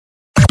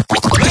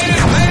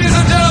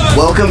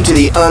Welcome to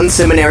the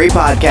Unseminary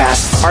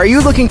Podcast. Are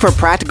you looking for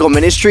practical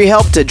ministry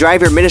help to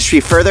drive your ministry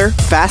further,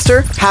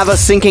 faster? Have a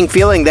sinking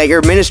feeling that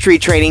your ministry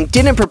training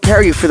didn't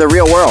prepare you for the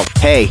real world?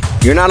 Hey,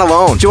 you're not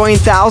alone. Join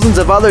thousands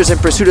of others in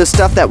pursuit of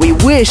stuff that we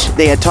wish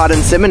they had taught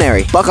in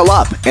seminary. Buckle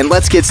up, and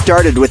let's get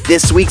started with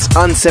this week's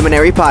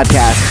Unseminary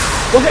Podcast.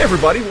 Well, hey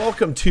everybody,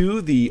 welcome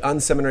to the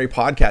Unseminary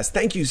Podcast.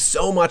 Thank you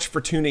so much for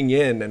tuning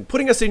in and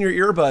putting us in your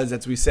earbuds,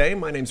 as we say.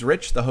 My name's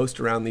Rich, the host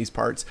around these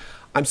parts.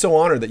 I'm so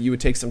honored that you would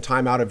take some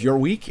time out of your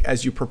week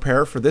as you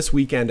prepare for this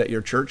weekend at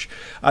your church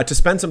to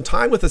spend some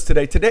time with us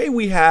today. Today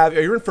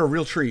you're in for a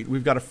real treat.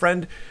 We've got a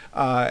friend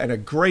and a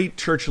great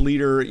church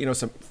leader,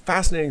 some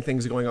fascinating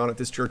things going on at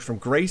this church from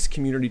Grace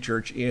Community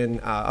Church in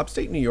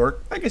upstate New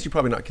York. I guess you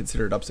probably not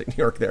consider it upstate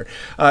New York there.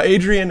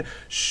 Adrian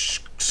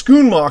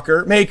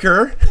Schoonmaker.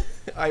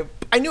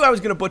 I knew I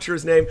was going to butcher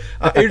his name.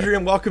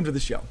 Adrian, welcome to the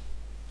show.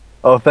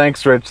 Oh,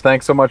 thanks, Rich.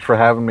 Thanks so much for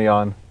having me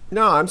on.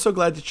 No, I'm so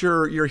glad that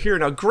you're here.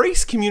 Now,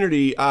 Grace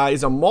Community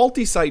is a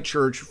multi-site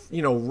church,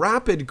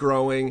 rapid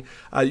growing.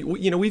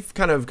 We've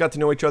kind of got to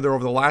know each other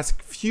over the last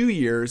few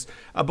years.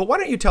 But why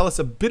don't you tell us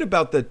a bit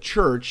about the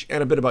church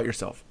and a bit about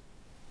yourself?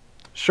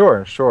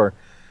 Sure.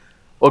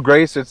 Well,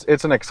 Grace,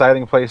 it's an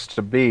exciting place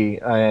to be.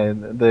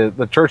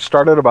 The church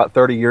started about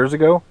 30 years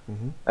ago,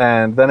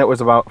 and then it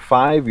was about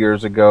 5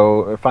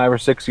 or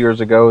 6 years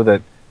ago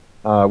that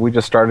we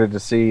just started to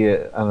see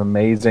an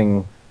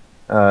amazing,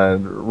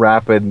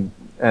 rapid,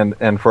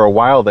 and for a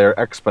while there,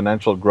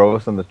 exponential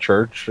growth in the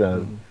church,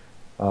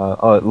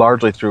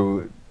 largely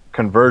through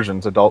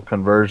conversions, adult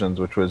conversions,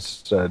 which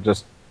was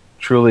just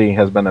truly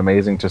has been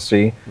amazing to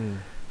see.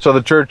 So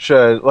the church,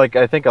 like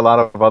I think a lot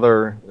of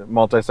other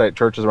multi-site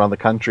churches around the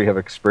country have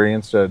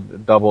experienced a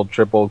doubled,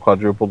 tripled,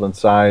 quadrupled in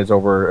size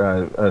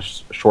over a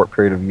short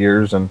period of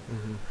years. And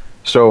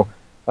so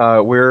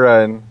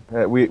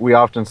we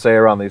often say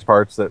around these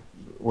parts that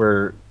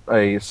we're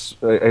a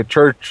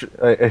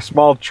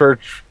small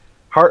church,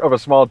 heart of a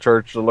small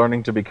church,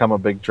 learning to become a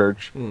big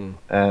church.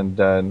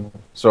 And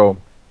so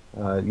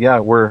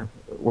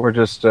we're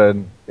just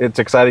it's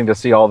exciting to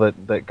see all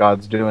that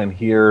God's doing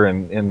here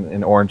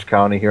in Orange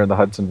County, here in the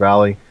Hudson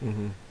Valley.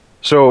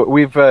 So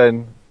we've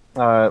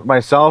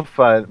myself,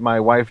 my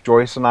wife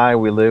Joyce, and I,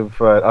 we live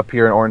up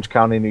here in Orange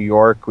County, New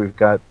York. We've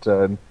got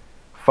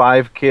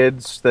 5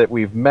 kids that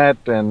we've met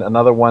and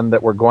another one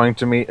that we're going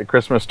to meet at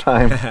Christmas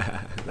time.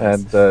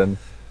 Nice. And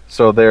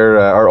so they're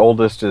our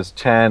oldest is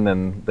 10,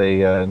 and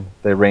they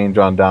range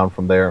on down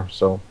from there.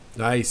 So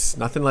nice.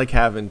 Nothing like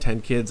having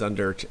 10 kids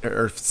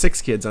or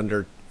 6 kids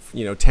under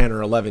 10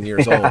 or 11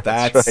 years old.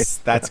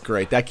 That's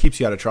great. That keeps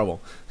you out of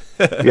trouble.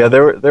 Yeah,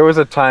 there was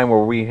a time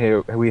where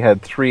we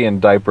had 3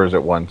 in diapers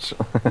at once.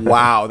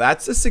 Wow,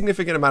 that's a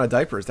significant amount of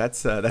diapers.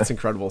 That's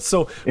incredible.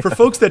 So for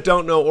folks that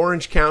don't know,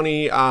 Orange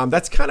County,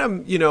 that's kind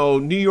of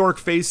New York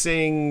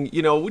facing.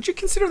 Would you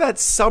consider that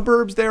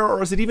suburbs there,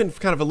 or is it even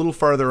kind of a little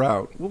farther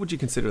out? What would you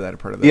consider that a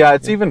part of that? Yeah,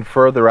 it's even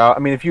further out. I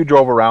mean, if you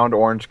drove around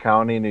Orange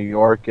County, New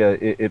York,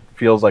 it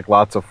feels like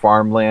lots of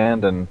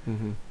farmland and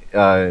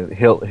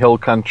hill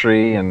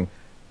country, and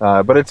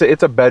but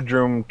it's a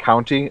bedroom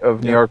county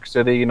of New York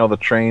City. The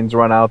trains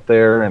run out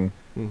there, and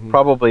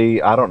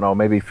probably, I don't know,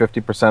 maybe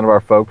 50% of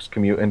our folks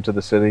commute into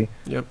the city.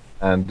 Yep.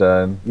 And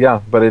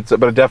but it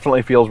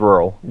definitely feels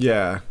rural.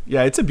 Yeah,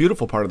 it's a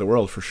beautiful part of the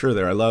world for sure.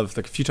 There, I love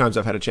the few times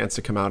I've had a chance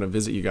to come out and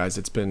visit you guys.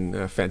 It's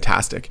been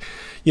fantastic.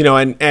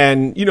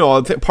 And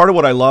part of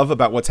what I love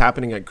about what's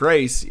happening at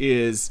Grace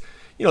is,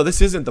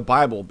 this isn't the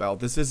Bible Belt.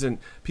 This isn't,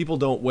 people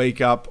don't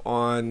wake up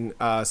on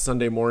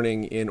Sunday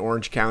morning in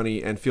Orange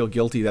County and feel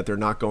guilty that they're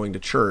not going to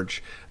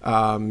church.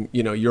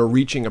 You're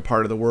reaching a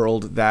part of the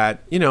world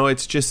that,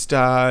 it's just,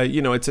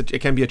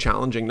 it can be a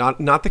challenging,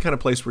 not the kind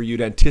of place where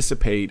you'd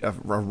anticipate a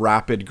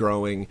rapid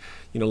growing,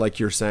 like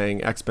you're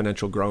saying,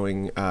 exponential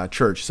growing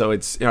church. So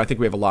it's, I think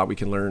we have a lot we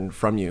can learn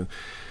from you.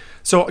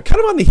 So kind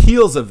of on the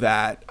heels of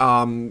that,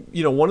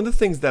 one of the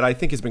things that I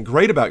think has been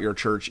great about your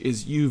church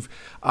is you've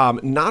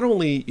not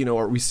only,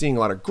 are we seeing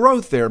a lot of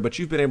growth there, but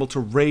you've been able to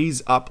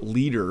raise up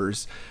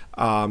leaders,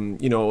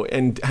 and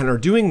are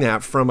doing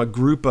that from a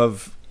group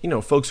of,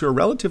 folks who are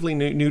relatively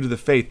new to the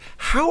faith.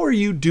 How are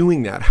you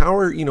doing that?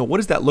 What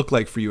does that look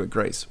like for you at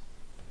Grace?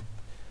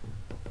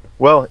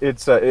 Well,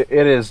 it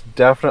is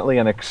definitely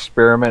an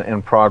experiment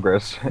in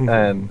progress,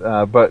 and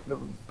but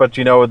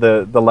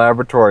the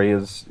laboratory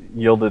has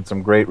yielded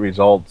some great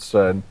results.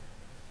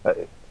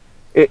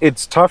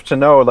 It's tough to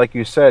know, like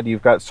you said,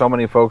 you've got so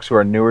many folks who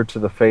are newer to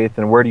the faith,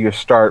 and where do you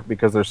start?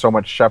 Because there's so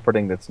much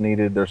shepherding that's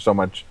needed. There's so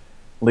much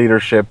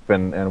leadership,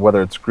 and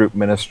whether it's group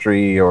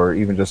ministry or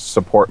even just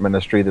support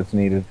ministry that's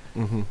needed,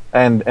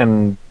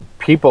 and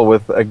people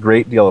with a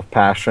great deal of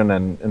passion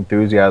and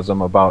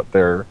enthusiasm about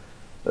their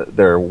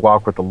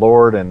walk with the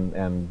Lord,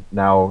 and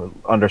now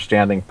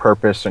understanding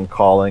purpose and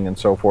calling and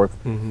so forth.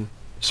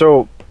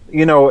 So,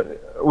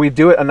 we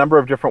do it a number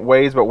of different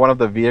ways, but one of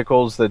the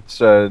vehicles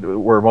that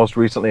we're most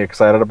recently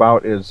excited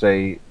about is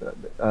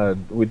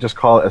we just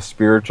call it a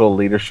spiritual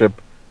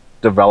leadership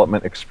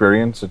development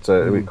experience. It's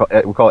we call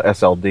it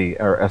SLD,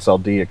 or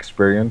SLD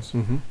experience.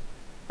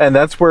 And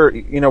that's where,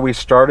 we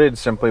started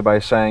simply by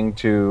saying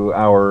to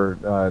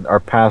our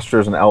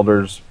pastors and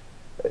elders,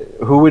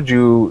 who would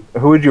you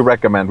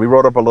recommend? We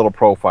wrote up a little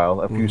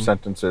profile, a few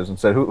sentences, and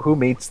said who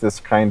meets this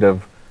kind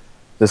of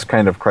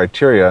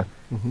criteria,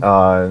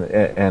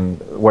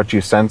 and what you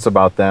sense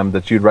about them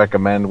that you'd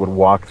recommend would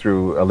walk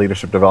through a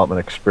leadership development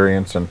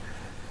experience.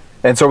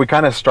 And so we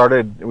kind of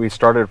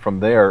started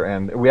from there,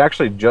 and we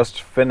actually just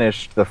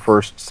finished the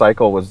first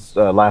cycle was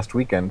last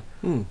weekend,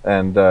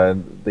 and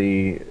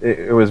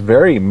it was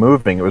very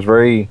moving. It was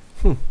very,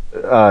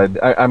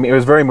 it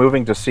was very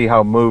moving to see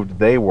how moved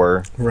they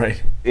were,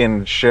 right,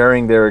 in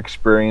sharing their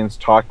experience,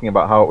 talking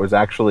about how it was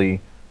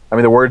actually,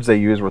 the words they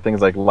used were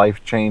things like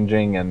life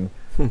changing, and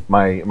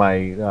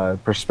my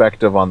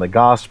perspective on the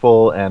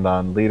gospel and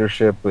on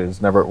leadership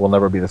will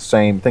never be the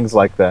same. Things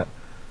like that.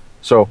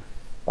 So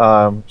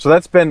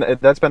that's been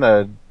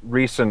a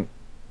recent,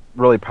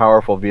 really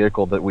powerful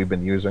vehicle that we've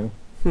been using.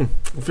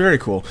 Very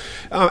cool.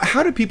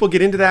 How do people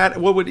get into that?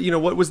 What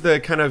was the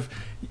kind of,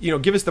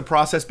 give us the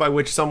process by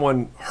which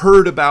someone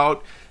heard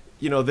about,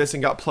 this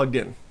and got plugged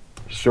in?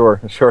 Sure.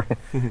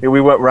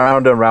 We went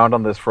round and round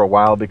on this for a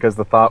while because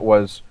the thought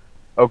was,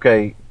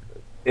 okay,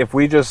 if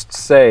we just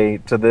say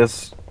to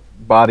this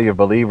body of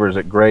believers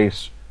at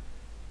Grace,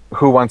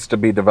 who wants to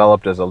be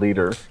developed as a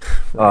leader,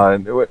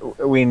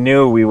 we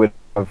knew we would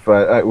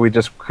have, we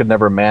just could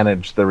never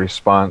manage the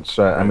response.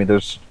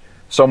 There's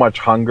so much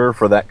hunger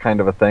for that kind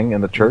of a thing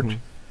in the church.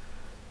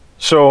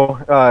 So,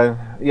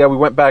 we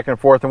went back and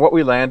forth, and what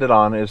we landed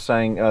on is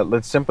saying,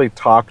 let's simply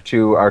talk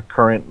to our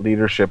current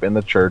leadership in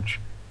the church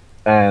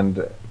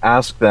and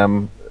ask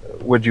them,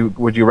 would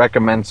you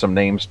recommend some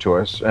names to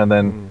us? And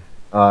then,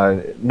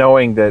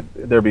 knowing that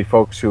there'd be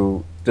folks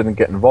who didn't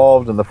get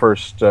involved in the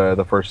first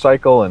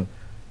cycle, and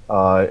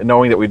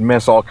knowing that we'd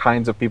miss all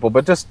kinds of people,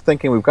 but just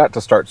thinking we've got to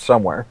start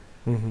somewhere.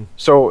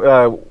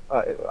 So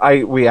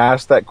we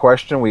asked that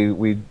question.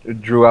 We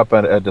drew up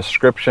a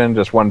description,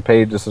 just one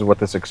page. This is what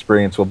this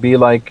experience will be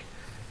like,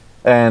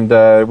 and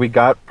we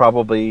got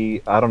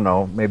probably, I don't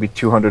know, maybe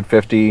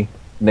 250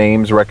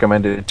 names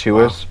recommended to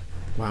us.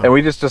 Wow. And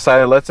we just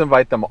decided, let's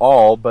invite them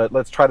all, but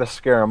let's try to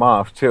scare them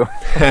off too.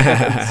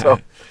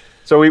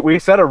 So we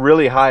set a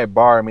really high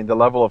bar. The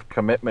level of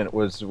commitment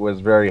was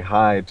very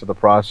high to the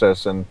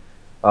process, and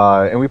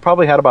we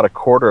probably had about a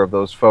quarter of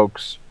those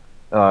folks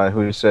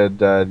who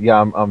said,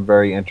 I'm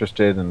very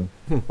interested. And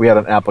we had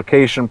an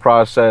application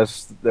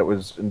process that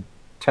was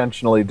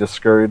intentionally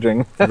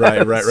discouraging.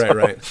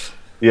 Right.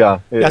 Yeah.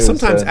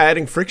 Sometimes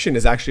adding friction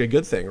is actually a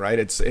good thing, right?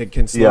 It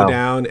can slow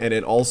down, and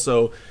it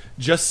also,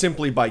 just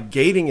simply by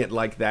gating it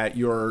like that,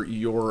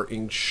 you're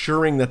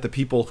ensuring that the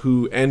people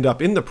who end up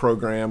in the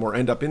program or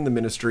end up in the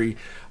ministry,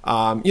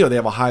 they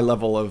have a high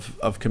level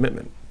of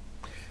commitment.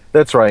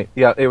 That's right.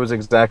 Yeah, it was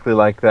exactly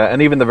like that.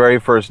 And even the very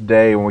first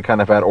day when we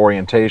kind of had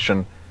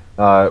orientation,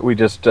 we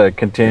just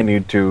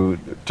continued to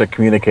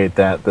communicate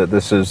that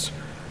this is,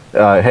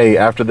 hey,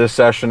 after this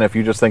session, if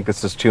you just think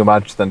this is too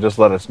much, then just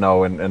let us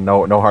know, and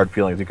no hard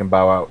feelings. You can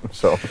bow out.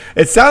 So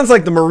it sounds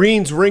like the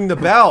Marines ring the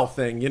bell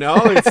thing,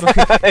 It's like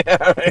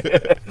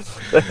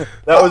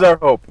that was our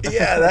hope.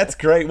 Yeah, that's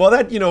great. Well,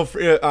 that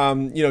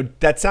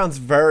that sounds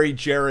very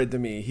Jared to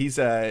me. He's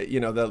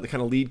the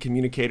kind of lead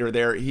communicator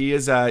there. He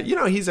is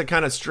he's a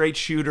kind of straight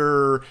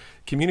shooter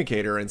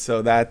communicator, and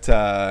so that's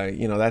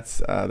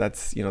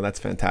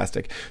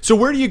fantastic. So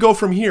where do you go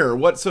from here?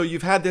 So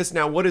you've had this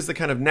now. What is the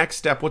kind of next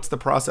step? What's the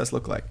process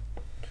look like?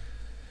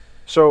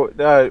 So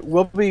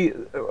we'll be,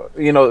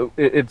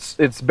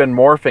 it's been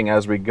morphing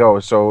as we go.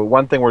 So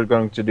one thing we're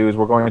going to do is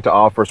we're going to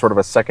offer sort of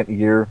a second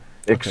year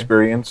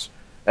experience,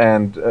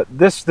 and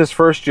this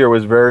first year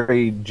was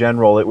very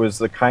general. It was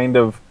the kind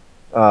of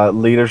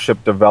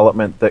leadership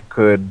development that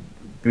could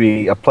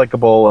be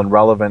applicable and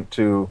relevant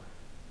to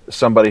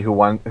somebody who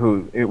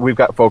we've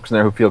got folks in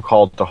there who feel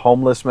called to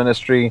homeless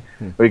ministry.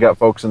 We got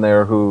folks in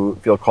there who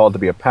feel called to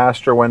be a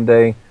pastor one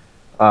day.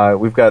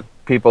 We've got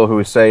people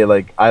who say,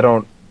 like,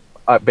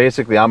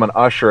 basically I'm an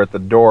usher at the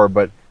door,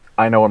 but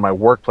I know in my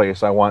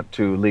workplace I want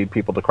to lead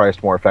people to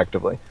Christ more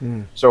effectively.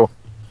 So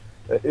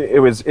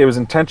it was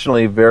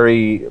intentionally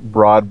very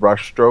broad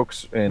brush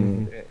strokes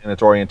in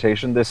its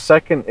orientation. This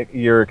second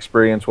year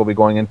experience we'll be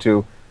going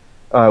into,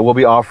 we'll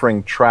be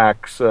offering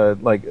tracks,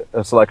 like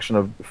a selection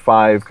of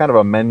 5, kind of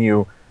a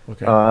menu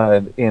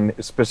in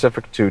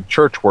specific to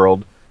church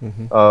world,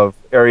 of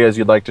areas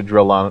you'd like to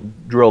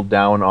drill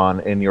down on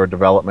in your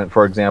development.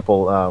 For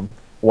example,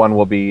 one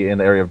will be in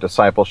the area of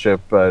discipleship,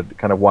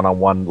 kind of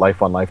one-on-one,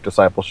 life-on-life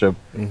discipleship.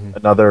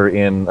 Another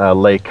in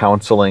lay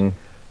counseling.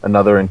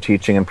 Another in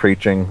teaching and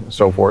preaching, and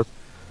so forth.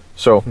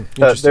 So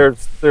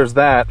there's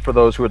that for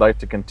those who would like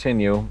to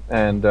continue,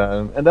 and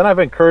then I've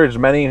encouraged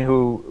many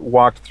who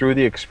walked through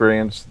the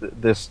experience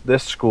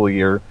this school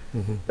year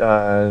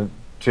to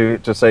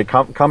say,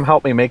 come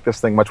help me make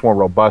this thing much more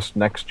robust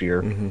next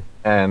year,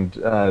 and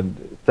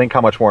think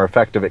how much more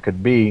effective it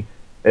could be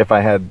if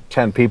I had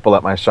 10 people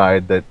at my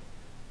side that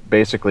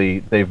basically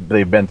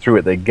they've been through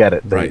it, they get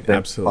it, right?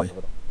 Absolutely.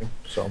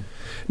 So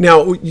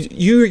now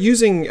you're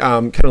using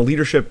kind of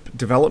leadership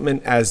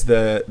development as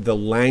the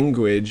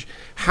language.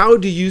 How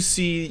do you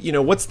see,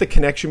 what's the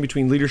connection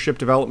between leadership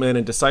development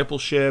and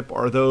discipleship?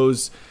 Are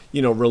those,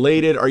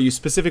 related? Are you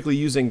specifically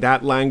using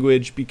that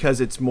language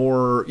because it's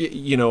more,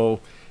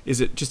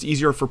 is it just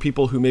easier for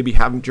people who maybe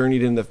haven't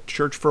journeyed in the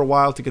church for a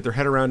while to get their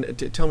head around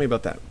it? Tell me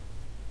about that.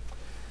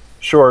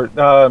 Sure.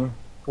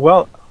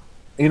 Well,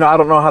 I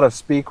don't know how to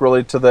speak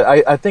really to the.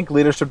 I think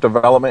leadership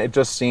development. It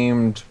just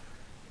seemed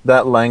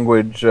that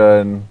language.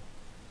 I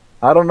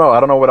don't know. I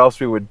don't know what else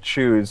we would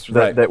choose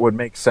that would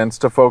make sense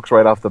to folks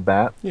right off the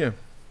bat. Yeah.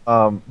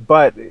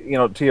 But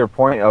to your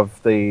point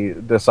of the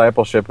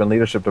discipleship and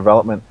leadership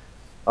development,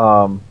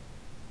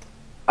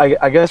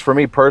 I guess for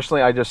me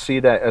personally, I just see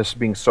that as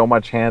being so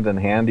much hand in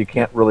hand. You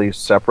can't really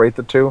separate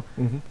the two,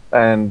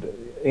 and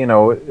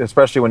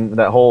especially when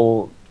that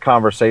whole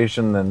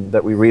conversation and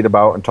that we read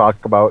about and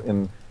talk about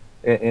in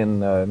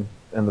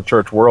the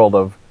church world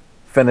of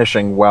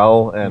finishing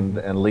well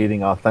and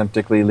leading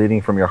authentically,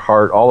 leading from your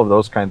heart, all of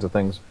those kinds of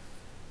things.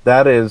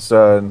 That is,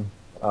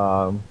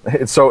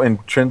 it's so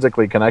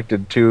intrinsically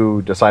connected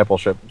to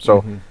discipleship.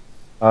 So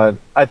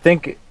I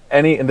think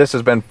and this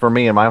has been for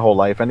me in my whole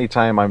life,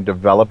 anytime I'm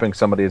developing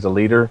somebody as a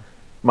leader,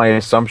 my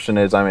assumption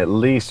is I'm at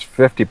least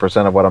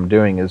 50% of what I'm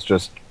doing is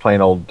just plain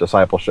old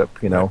discipleship,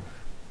 And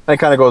it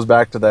kind of goes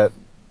back to that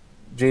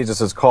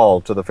Jesus'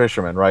 call to the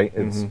fishermen, right?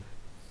 It's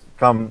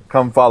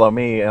come follow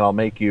me and I'll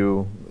make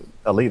you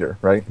a leader,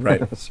 right?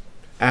 Right.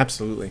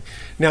 Absolutely.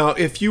 Now,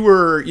 if you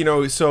were,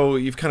 so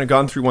you've kind of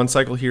gone through one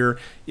cycle here.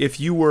 If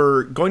you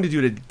were going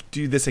to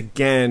do this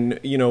again,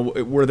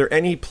 were there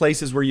any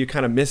places where you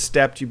kind of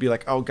misstepped? You'd be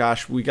like, oh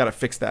gosh, we got to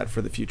fix that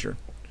for the future.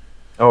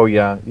 Oh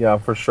yeah,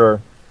 for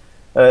sure.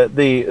 So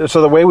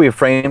the way we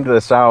framed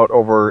this out it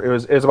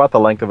was about the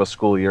length of a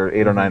school year,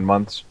 8 or 9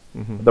 months.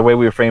 The way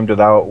we framed it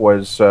out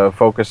was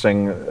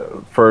focusing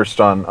first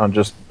on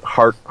just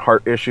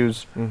heart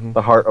issues,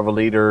 the heart of a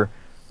leader.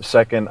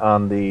 Second,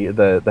 on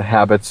the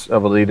habits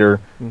of a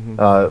leader.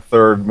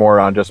 Third, more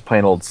on just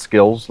plain old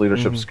skills,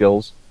 leadership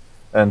skills.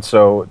 And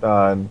so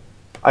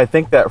I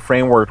think that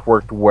framework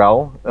worked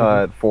well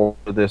for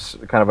this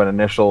kind of an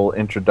initial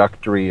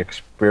introductory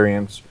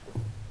experience.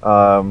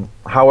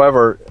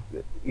 However,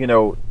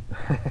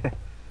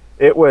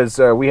 it was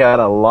we had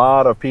a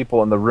lot of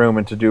people in the room,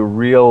 and to do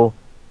real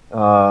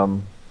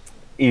to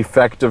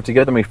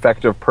give them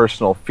effective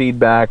personal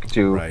feedback,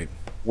 to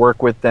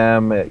work with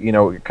them,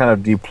 kind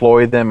of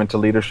deploy them into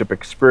leadership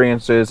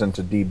experiences and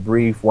to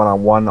debrief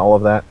one-on-one, all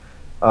of that.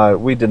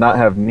 We did not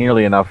have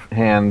nearly enough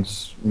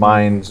hands,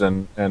 minds,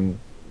 and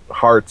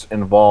hearts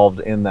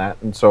involved in that.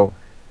 And so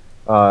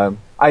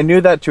I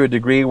knew that to a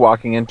degree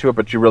walking into it,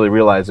 but you really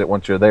realize it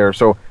once you're there.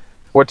 So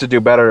what to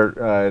do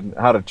better,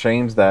 how to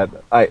change that,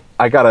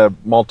 I got to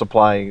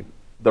multiply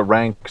the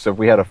ranks. If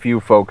we had a few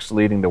folks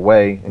leading the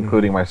way,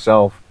 including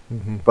myself,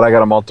 but I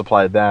got to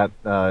multiply that,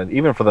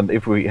 even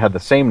if we had the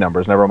same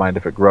numbers, never mind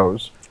if it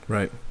grows.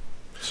 Right.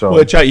 So,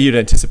 well, you'd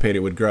anticipate it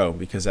would grow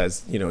because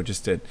as,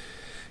 just it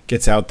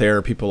gets out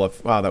there, people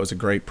have, wow, that was a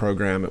great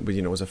program.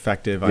 It was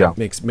effective.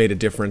 It made a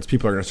difference.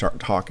 People are going to start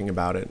talking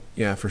about it.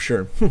 Yeah, for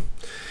sure.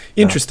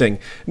 Interesting.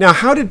 Now,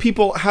 how did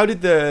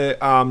the,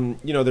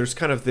 there's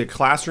kind of the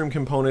classroom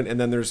component and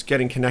then there's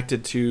getting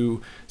connected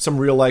to some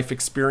real life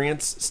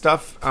experience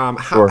stuff.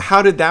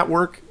 How did that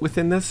work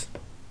within this?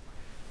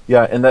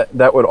 Yeah, and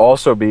that would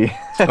also be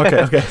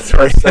okay.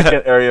 Sorry. a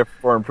second area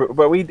for improvement.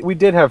 But we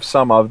did have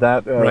some of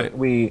that. Right.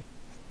 We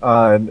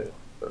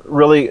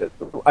really,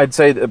 I'd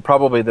say that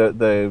probably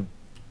the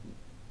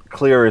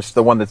clearest,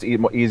 the one that's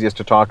easiest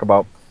to talk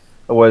about,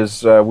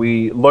 was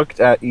we looked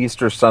at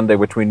Easter Sunday,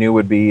 which we knew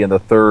would be in the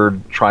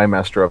third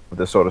trimester of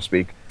this, so to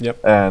speak.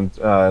 Yep. And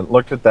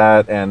looked at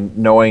that, and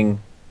knowing,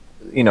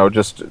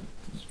 just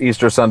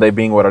Easter Sunday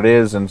being what it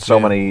is, and so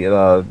many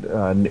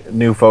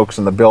new folks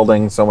in the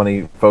building, so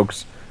many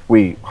folks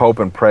we hope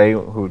and pray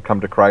who would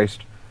come to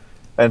Christ.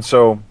 And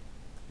so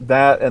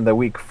that and the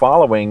week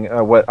following,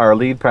 what our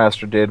lead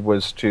pastor did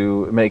was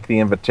to make the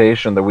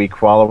invitation the week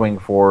following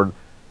for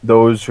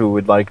those who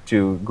would like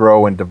to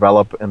grow and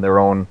develop in their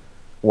own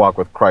walk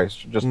with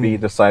Christ, just be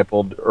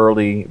discipled,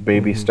 early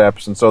baby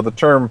steps. And so the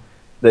term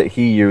that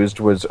he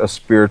used was a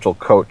spiritual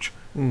coach.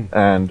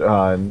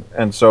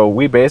 And so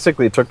we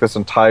basically took this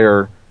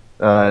entire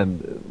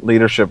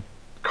leadership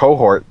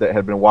cohort that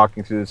had been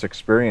walking through this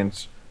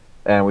experience,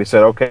 and we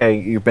said, okay,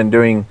 you've been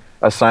doing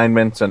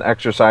assignments and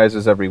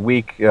exercises every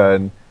week,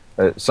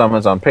 some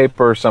is on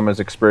paper, some is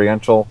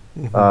experiential.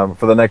 For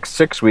the next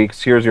 6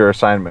 weeks, here's your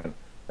assignment.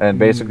 And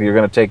basically you're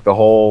going to take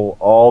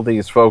all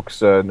these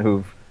folks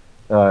who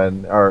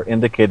are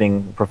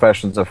indicating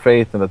professions of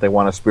faith and that they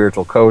want a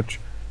spiritual coach,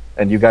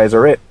 and you guys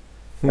are it.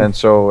 And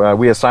so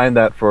we assigned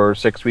that for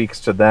 6 weeks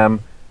to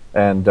them,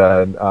 and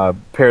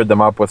paired them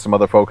up with some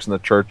other folks in the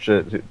church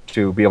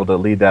to be able to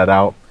lead that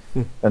out.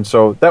 And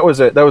so that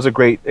was a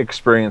great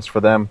experience for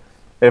them.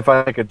 If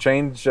I could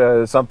change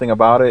something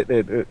about it,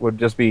 it would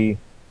just be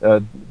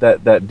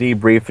that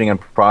debriefing and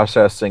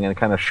processing and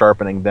kind of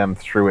sharpening them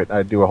through it.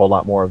 I'd do a whole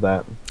lot more of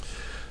that.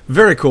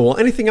 Very cool.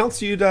 Anything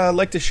else you'd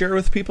like to share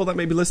with people that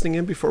may be listening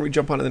in before we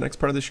jump on to the next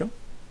part of the show?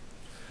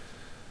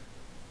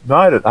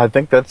 No, I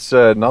think that's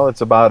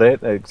about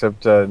it.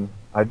 Except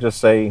I just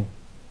say,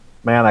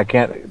 man, I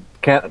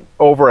can't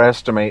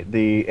overestimate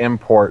the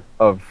import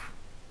of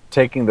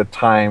taking the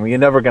time. You're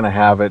never going to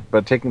have it,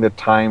 but taking the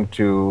time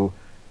to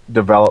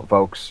develop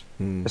folks,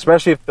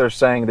 especially if they're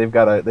saying they've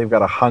got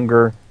a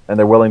hunger and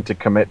they're willing to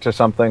commit to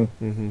something.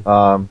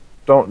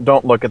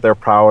 Don't look at their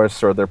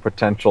prowess or their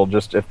potential.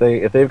 Just if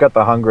they've got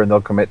the hunger and they'll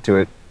commit to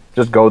it,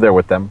 just go there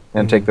with them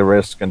and take the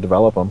risk and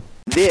develop them.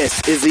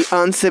 This is the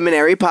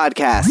Unseminary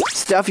Podcast.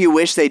 Stuff you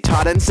wish they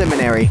taught in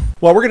seminary.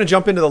 Well, we're going to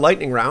jump into the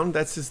lightning round.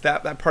 That's just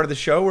that part of the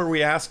show where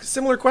we ask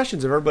similar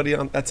questions of everybody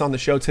that's on the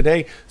show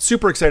today.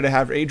 Super excited to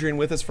have Adrian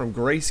with us from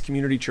Grace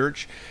Community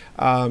Church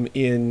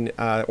in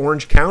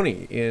Orange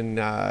County.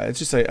 It's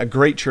just a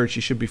great church.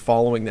 You should be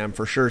following them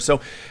for sure. So,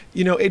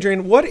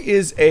 Adrian, what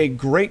is a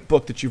great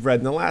book that you've read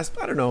in the last,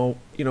 I don't know,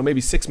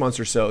 maybe 6 months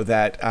or so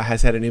that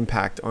has had an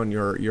impact on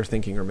your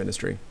thinking or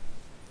ministry?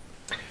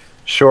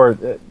 Sure.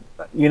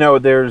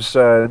 There's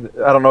I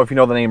don't know if you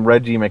know the name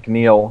Reggie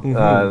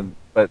McNeil,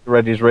 but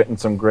Reggie's written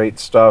some great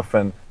stuff,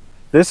 and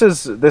this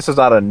is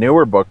not a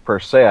newer book per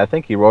se. I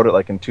think he wrote it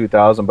like in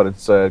 2000, but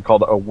it's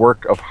called A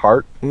Work of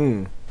Heart,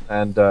 and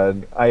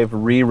I've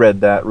reread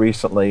that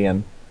recently,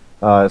 and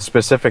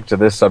specific to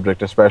this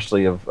subject,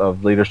 especially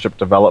of leadership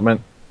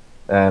development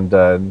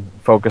and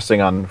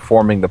focusing on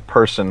forming the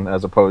person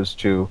as opposed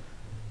to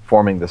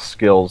forming the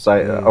skills.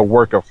 A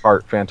Work of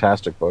Heart,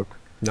 fantastic book.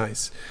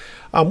 Nice.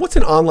 What's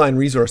an online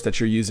resource that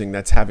you're using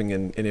that's having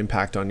an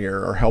impact on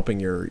or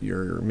helping your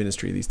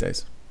ministry these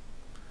days?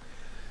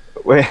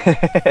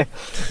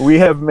 We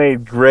have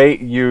made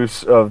great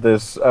use of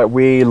this.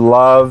 We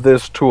love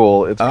this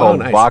tool. It's called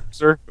nice.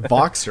 Voxer.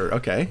 Voxer,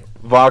 okay.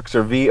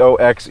 Voxer,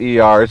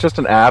 Voxer. It's just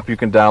an app you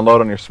can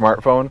download on your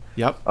smartphone.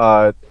 Yep.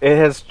 It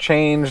has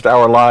changed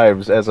our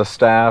lives as a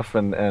staff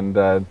and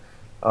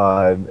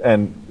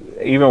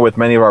even with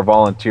many of our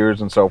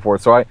volunteers and so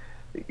forth. So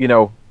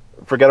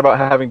forget about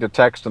having to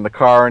text in the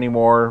car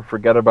anymore.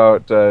 Forget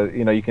about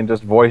you can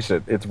just voice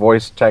it. It's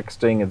voice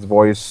texting. It's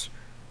voice.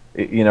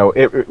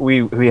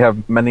 We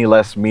have many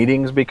less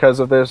meetings because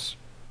of this.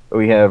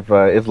 We have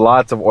it's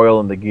lots of oil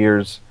in the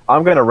gears.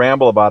 I'm going to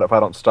ramble about it if I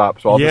don't stop.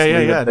 So I'll just leave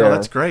it there. No,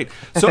 that's great.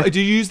 So do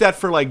you use that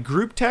for like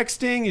group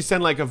texting? You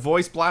send like a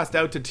voice blast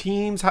out to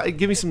teams?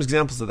 Give me some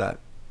examples of that.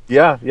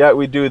 Yeah,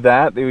 we do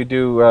that. We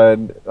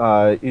do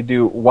you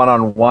do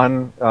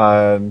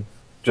one-on-one,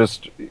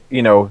 just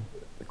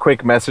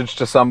quick message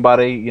to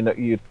somebody.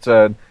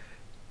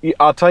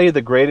 I'll tell you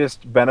the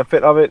greatest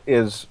benefit of it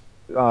is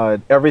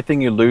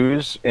everything you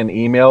lose in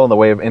email in the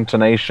way of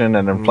intonation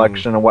and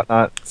inflection and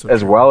whatnot,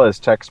 as well as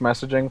text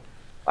messaging.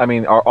 I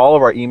mean, all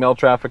of our email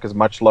traffic is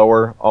much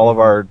lower. All of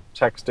our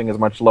texting is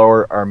much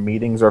lower. Our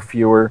meetings are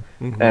fewer,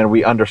 and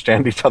we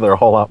understand each other a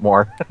whole lot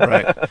more.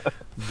 Right.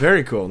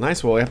 Very cool.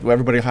 Nice. Well,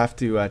 everybody will have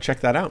to check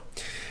that out.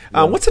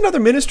 What's another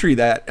ministry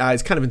that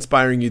is kind of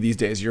inspiring you these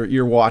days?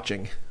 You're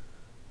watching.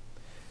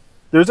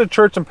 There's a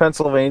church in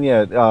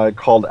Pennsylvania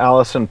called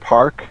Allison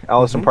Park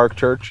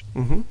Church,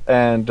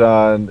 and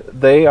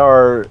they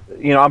are,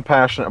 I'm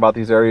passionate about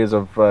these areas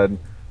of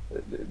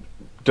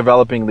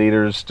developing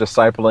leaders,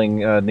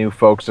 discipling new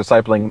folks,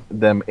 discipling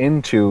them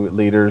into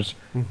leaders,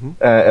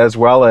 as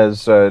well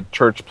as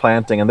church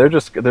planting, and they're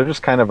just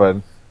kind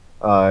of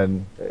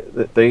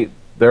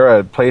they're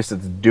a place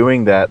that's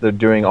doing that. They're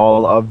doing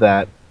all of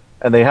that,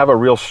 and they have a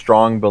real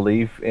strong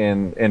belief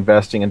in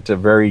investing into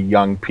very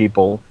young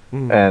people.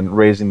 And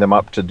raising them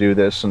up to do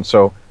this. And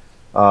so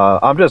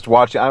I'm just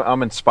watching.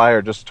 I'm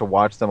inspired just to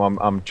watch them.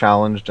 I'm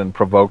challenged and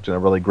provoked in a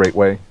really great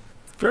way.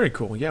 Very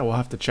cool. Yeah, we'll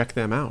have to check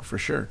them out for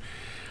sure.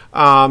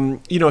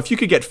 If you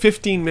could get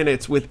 15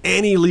 minutes with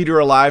any leader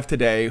alive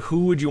today,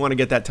 who would you want to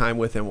get that time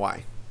with and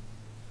why?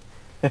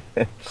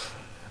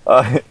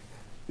 I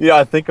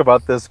think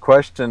about this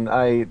question.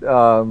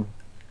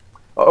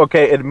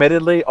 Okay,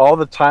 admittedly, all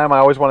the time I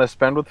always want to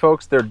spend with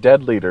folks, they're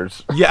dead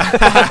leaders. Yeah.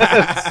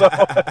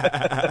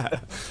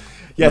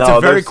 It's a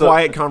very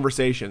quiet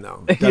conversation,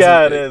 though. It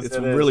is. It's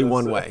really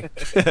one way.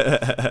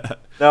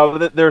 No,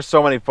 there's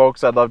so many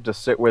folks I'd love to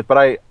sit with, but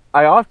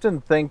I often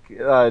think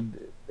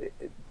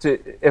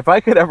if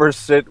I could ever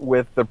sit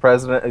with the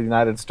President of the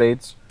United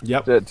States,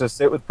 to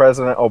sit with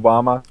President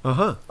Obama,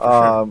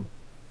 sure.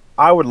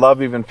 I would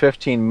love even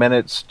 15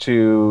 minutes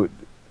to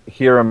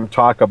hear him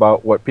talk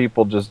about what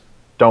people just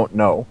don't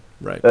know,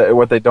 right?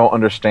 What they don't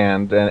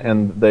understand,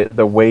 and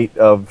the weight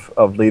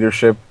of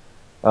leadership.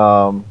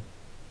 I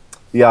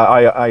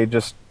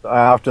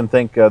often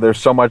think there's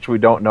so much we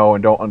don't know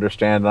and don't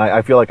understand, and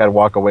I feel like I'd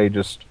walk away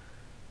just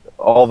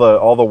all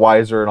the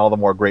wiser and all the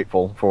more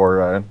grateful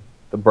for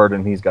the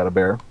burden he's got to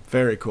bear.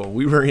 Very cool.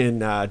 We were in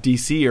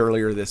D.C.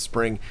 earlier this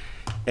spring,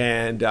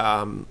 and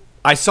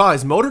I saw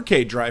his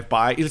motorcade drive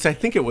by. At least I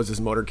think it was his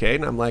motorcade,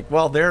 and I'm like,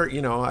 well, there,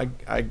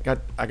 I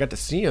got to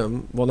see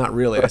him. Well, not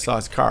really. I saw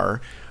his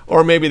car,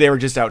 or maybe they were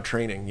just out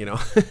training.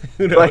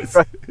 Who knows?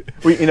 Right.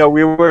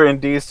 We were in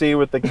D.C.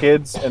 with the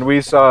kids, and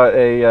we saw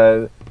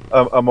a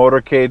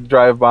motorcade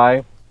drive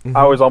by,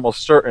 I was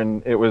almost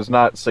certain it was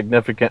not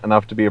significant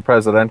enough to be a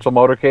presidential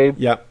motorcade.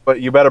 Yep.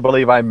 But you better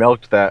believe I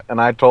milked that, and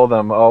I told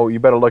them, "Oh, you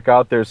better look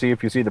out there, see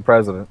if you see the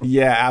president."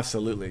 Yeah,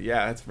 absolutely.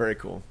 Yeah, that's very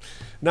cool.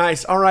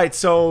 Nice. All right.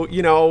 So,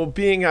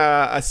 being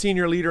a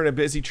senior leader in a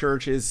busy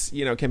church is,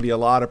 can be a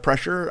lot of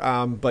pressure.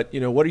 But,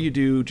 what do you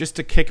do just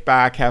to kick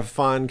back, have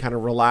fun, kind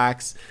of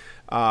relax,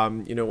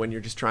 when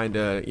you're just trying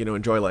to,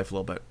 enjoy life a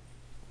little bit?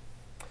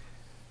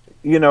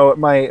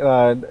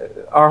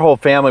 Our whole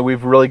family,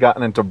 we've really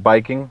gotten into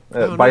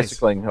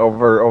bicycling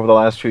over the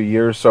last few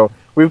years. So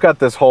we've got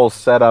this whole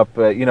setup.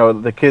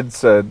 The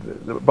kids, a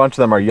bunch of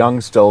them are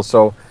young still,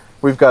 so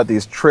we've got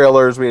these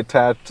trailers we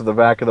attach to the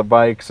back of the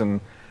bikes,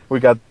 and we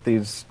got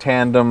these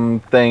tandem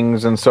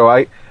things, and so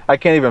I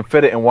can't even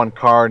fit it in one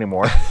car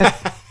anymore.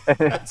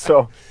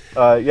 So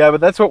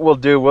but that's what we'll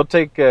do. We'll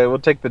take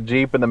the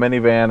Jeep and the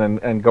minivan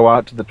and go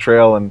out to the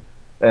trail, and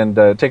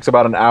it takes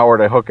about an hour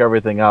to hook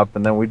everything up,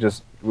 and then we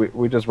just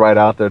ride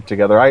out there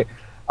together.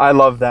 I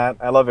love that.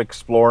 I love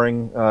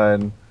exploring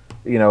and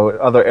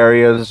other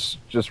areas,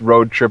 just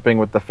road tripping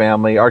with the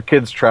family. Our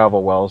kids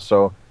travel well,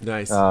 so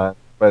nice.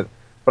 But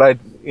I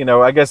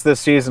guess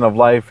this season of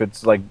life,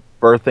 it's like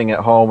birthing at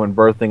home and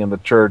birthing in the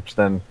church.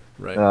 Then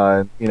right.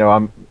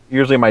 I'm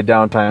usually my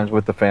downtimes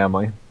with the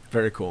family.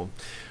 Very cool.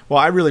 Well,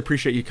 I really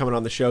appreciate you coming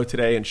on the show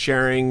today and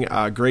sharing.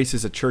 Grace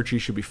is a church you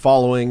should be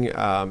following.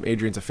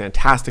 Adrian's a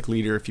fantastic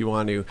leader if you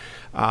want to,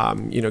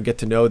 get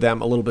to know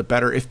them a little bit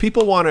better. If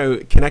people want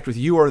to connect with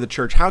you or the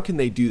church, how can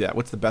they do that?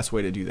 What's the best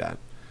way to do that?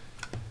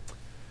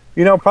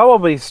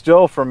 Probably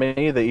still for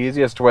me, the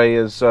easiest way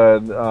is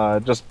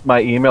just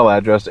my email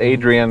address,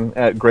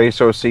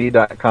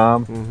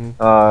 adrian@graceoc.com.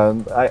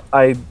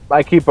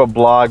 I keep a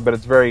blog, but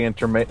it's very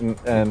intermittent,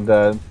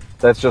 and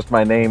that's just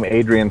my name,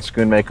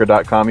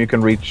 adrianschoonmaker.com. You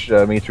can reach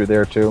me through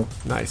there too.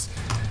 Nice.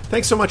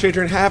 Thanks so much,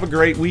 Adrian. Have a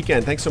great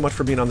weekend. Thanks so much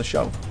for being on the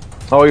show.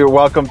 Oh, you're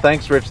welcome.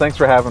 Thanks, Rich. Thanks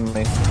for having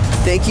me.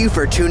 Thank you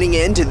for tuning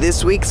in to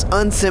this week's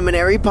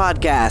Unseminary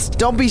podcast.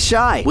 Don't be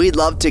shy. We'd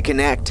love to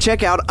connect.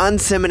 Check out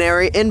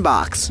Unseminary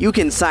Inbox. You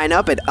can sign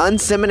up at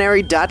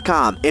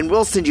unseminary.com, and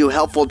we'll send you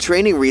helpful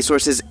training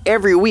resources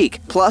every week.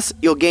 Plus,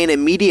 you'll gain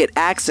immediate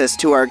access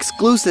to our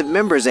exclusive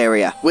members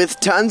area with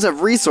tons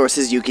of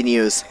resources you can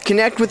use.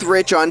 Connect with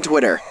Rich on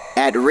Twitter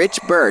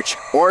 @RichBirch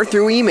or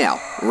through email,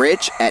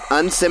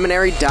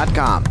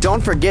 rich@unseminary.com.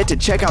 Don't forget to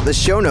check out the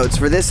show notes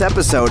for this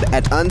episode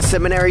at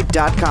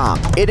unseminary.com.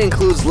 It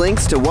includes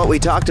links to what we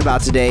talked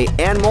about today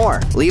and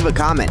more. Leave a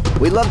comment.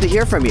 We'd love to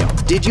hear from you.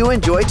 Did you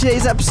enjoy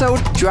today's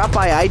episode? Drop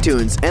by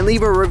iTunes and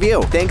leave a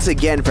review. Thanks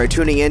again for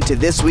tuning in to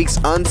this week's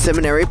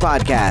Unseminary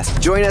podcast.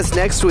 Join us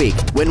next week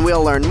when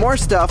we'll learn more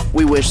stuff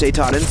we wish they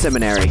taught in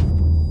seminary.